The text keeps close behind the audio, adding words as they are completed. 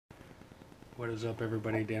What is up,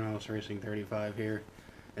 everybody? Danos Racing 35 here.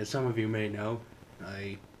 As some of you may know,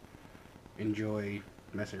 I enjoy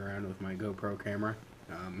messing around with my GoPro camera.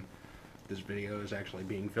 This video is actually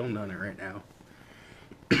being filmed on it right now.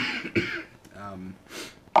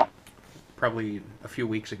 Probably a few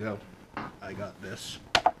weeks ago, I got this,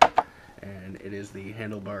 and it is the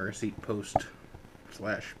Handlebar seat post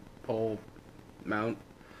 / pole mount.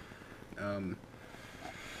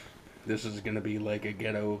 This is gonna be like a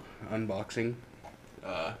ghetto unboxing.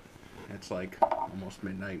 It's like almost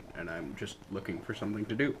midnight and I'm just looking for something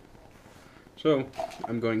to do. So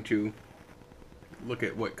I'm going to look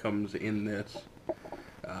at what comes in this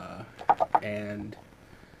and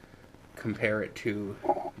compare it to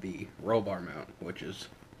the RollBar mount, which is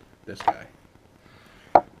this guy.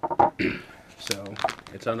 So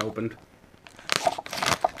it's unopened.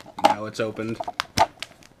 Now it's opened.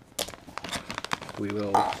 We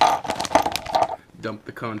will dump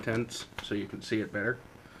the contents so you can see it better.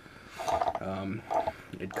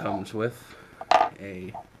 It comes with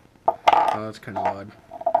a, oh, that's kind of odd.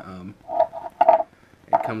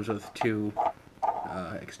 It comes with two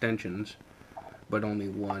extensions, but only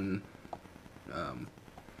one, I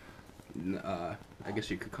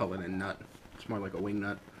guess you could call it a nut. It's more like a wing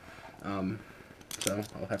nut. So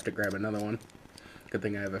I'll have to grab another one. Good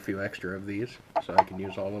thing I have a few extra of these, so I can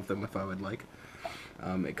use all of them if I would like.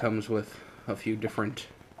 It comes with a few different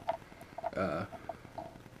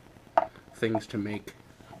things to make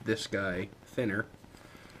this guy thinner,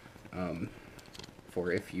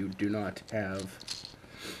 for if you do not have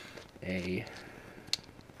a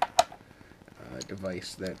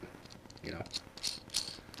device that, you know,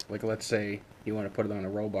 like let's say you want to put it on a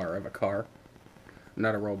roll bar of a car,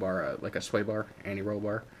 not a roll bar, like a sway bar, anti-roll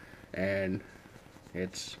bar, and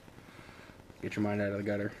it's, get your mind out of the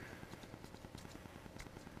gutter.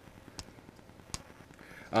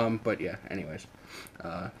 But yeah, anyways,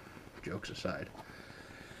 jokes aside.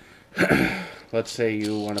 Let's say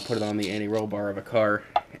you want to put it on the anti-roll bar of a car,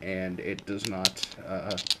 and it does not,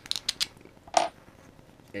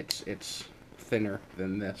 it's thinner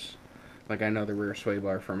than this. Like, I know the rear sway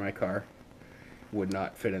bar for my car would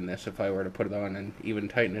not fit in this. If I were to put it on and even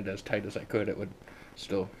tighten it as tight as I could, it would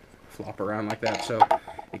still flop around like that. So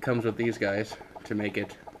it comes with these guys to make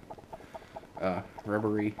it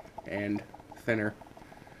rubbery and thinner.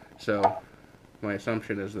 So my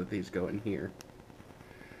assumption is that these go in here,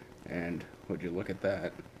 and would you look at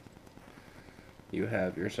that, you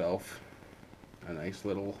have yourself a nice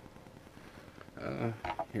little,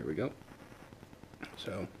 here we go.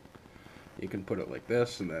 So you can put it like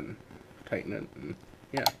this and then tighten it, and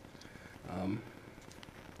yeah,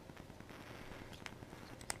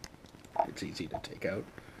 it's easy to take out.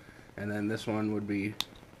 And then this one would be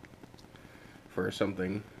for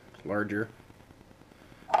something larger,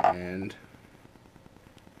 and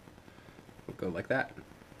we'll go like that.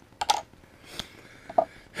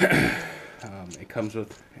 It comes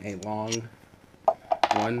with a long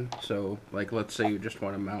one, so like let's say you just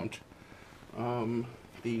want to mount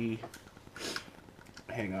the,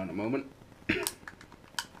 hang on a moment,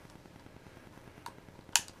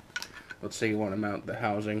 let's say you want to mount the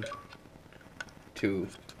housing to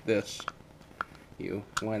this. You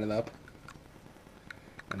line it up,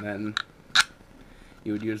 and then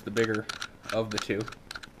you would use the bigger of the two,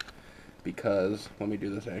 because, let me do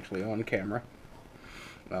this actually on camera,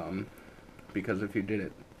 because if you did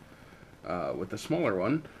it with the smaller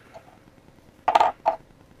one, I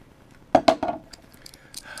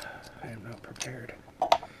am not prepared.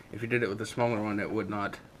 If you did it with the smaller one, it would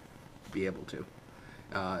not be able to.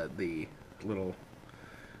 The little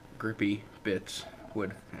grippy bits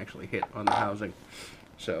would actually hit on the housing.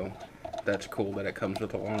 So that's cool that it comes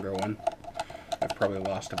with a longer one. I've probably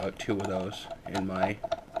lost about 2 of those in my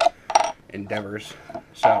endeavors.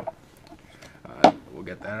 So we'll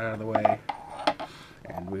get that out of the way,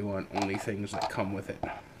 and we want only things that come with it.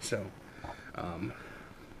 So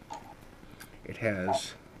it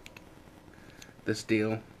has this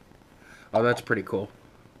deal. Oh, that's pretty cool.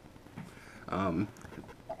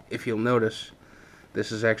 If you'll notice,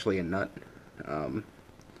 this is actually a nut. Let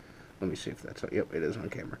me see if that's, yep, it is on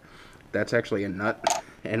camera. That's actually a nut,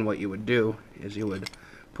 and what you would do is you would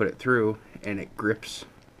put it through, and it grips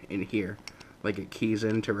in here, like it keys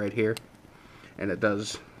into right here, and it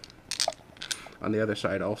does on the other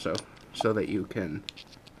side also, so that you can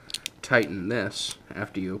tighten this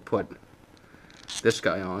after you put this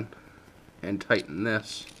guy on, and tighten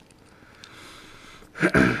this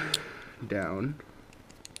down,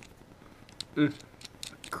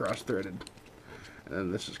 cross-threaded.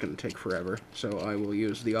 And this is going to take forever, so I will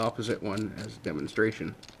use the opposite one as a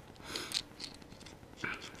demonstration.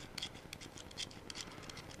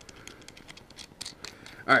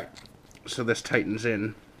 Alright, so this tightens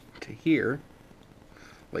in to here,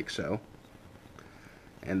 like so.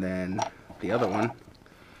 And then the other one,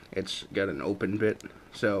 it's got an open bit,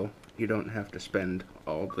 so you don't have to spend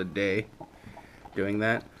all the day doing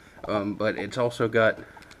that. But it's also got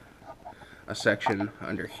a section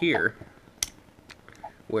under here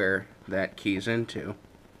where that keys into.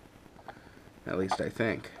 At least I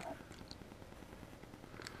think.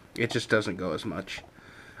 It just doesn't go as much.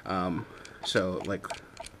 So, like,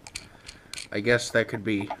 I guess that could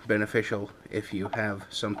be beneficial if you have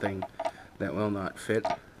something that will not fit.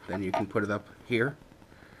 Then you can put it up here.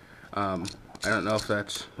 I don't know if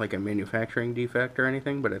that's like a manufacturing defect or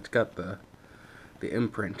anything, but it's got the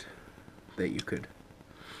imprint that you could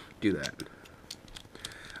do that.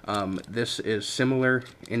 This is similar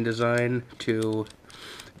in design to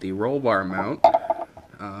the RollBar mount.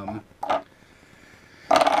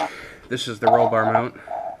 This is the RollBar mount.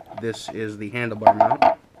 This is the Handlebar mount.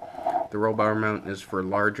 The RollBar mount is for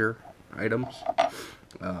larger items.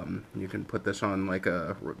 You can put this on like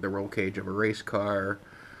the roll cage of a race car,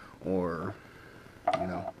 or, you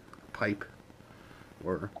know, pipe,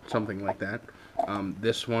 or something like that.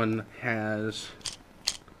 This one has,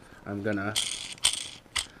 I'm not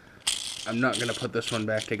gonna put this one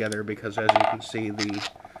back together because, as you can see, the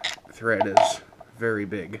thread is very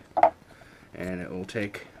big and it will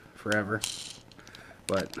take forever.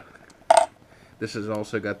 But this has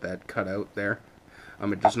also got that cutout there.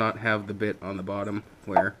 It does not have the bit on the bottom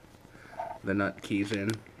where the nut keys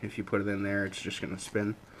in. If you put it in there, it's just going to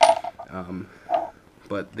spin.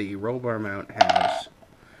 But the RollBar mount has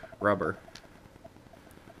rubber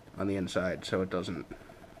on the inside, so it doesn't.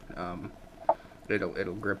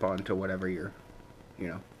 It'll grip onto whatever you're, you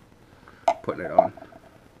know, putting it on.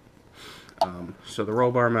 So the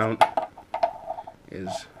RollBar mount is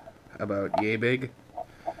about yay big.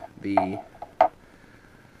 The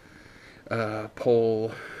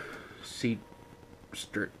pole, seat,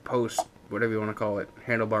 post, whatever you want to call it,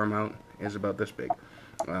 handlebar mount is about this big.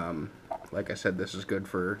 Like I said, this is good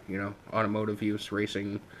for, you know, automotive use,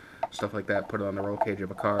 racing, stuff like that. Put it on the roll cage of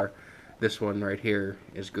a car. This one right here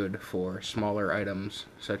is good for smaller items,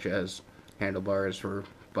 such as handlebars for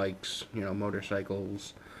bikes, you know,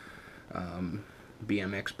 motorcycles,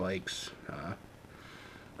 BMX bikes.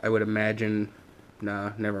 I would imagine,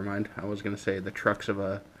 nah, never mind. I was gonna say the trucks of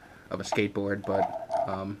a skateboard, but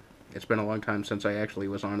it's been a long time since I actually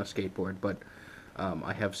was on a skateboard, but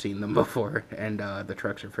I have seen them before, and the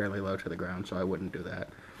trucks are fairly low to the ground, so I wouldn't do that.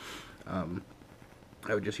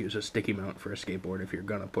 I would just use a sticky mount for a skateboard if you're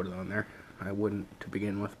gonna put it on there. I wouldn't to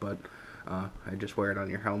begin with, but I'd just wear it on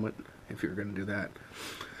your helmet if you're gonna do that.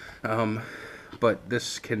 But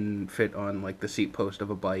this can fit on like the seat post of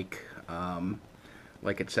a bike,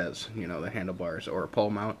 like it says, you know, the handlebars, or a pole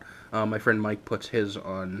mount. My friend Mike puts his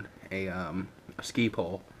on a ski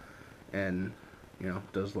pole, and, you know,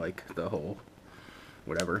 does like the whole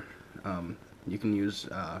whatever. You can use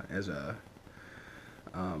as a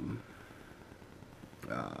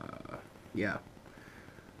yeah,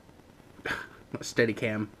 a steady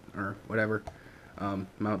cam or whatever.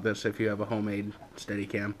 Mount this if you have a homemade steady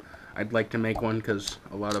cam. I'd like to make one because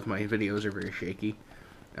a lot of my videos are very shaky,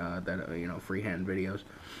 you know, freehand videos.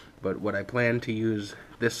 But what I plan to use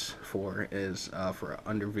this for is for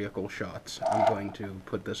under vehicle shots. I'm going to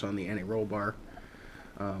put this on the anti-roll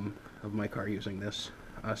of my car using this,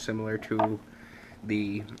 similar to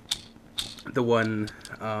the one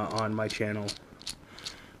on my channel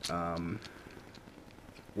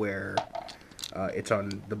where it's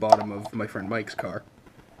on the bottom of my friend Mike's car.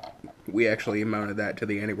 We actually mounted that to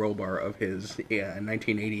the anti-roll bar of his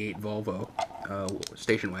 1988 Volvo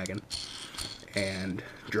station wagon, and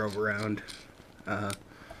drove around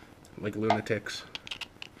like lunatics.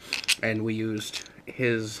 And we used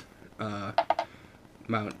his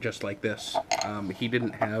mount just like this. He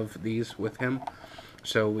didn't have these with him,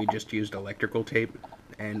 so we just used electrical tape,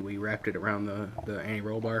 and we wrapped it around the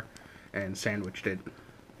anti-roll bar and sandwiched it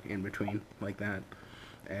in between like that,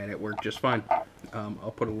 and it worked just fine.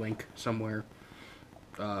 I'll put a link somewhere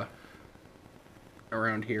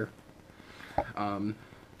around here.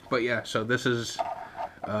 But yeah, so this is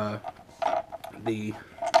let's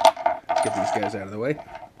get these guys out of the way.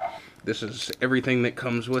 This is everything that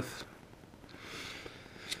comes with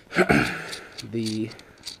the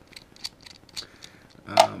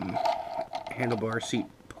handlebar seat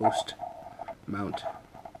post mount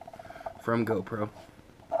from GoPro.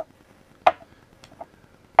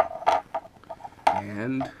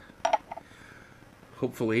 And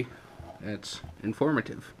hopefully that's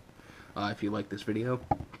informative. If you like this video,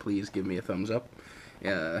 please give me a thumbs up.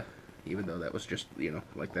 even though that was just, you know,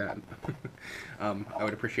 like that. I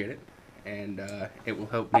would appreciate it, and it will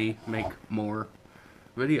help me make more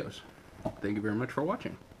videos. Thank you very much for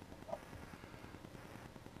watching.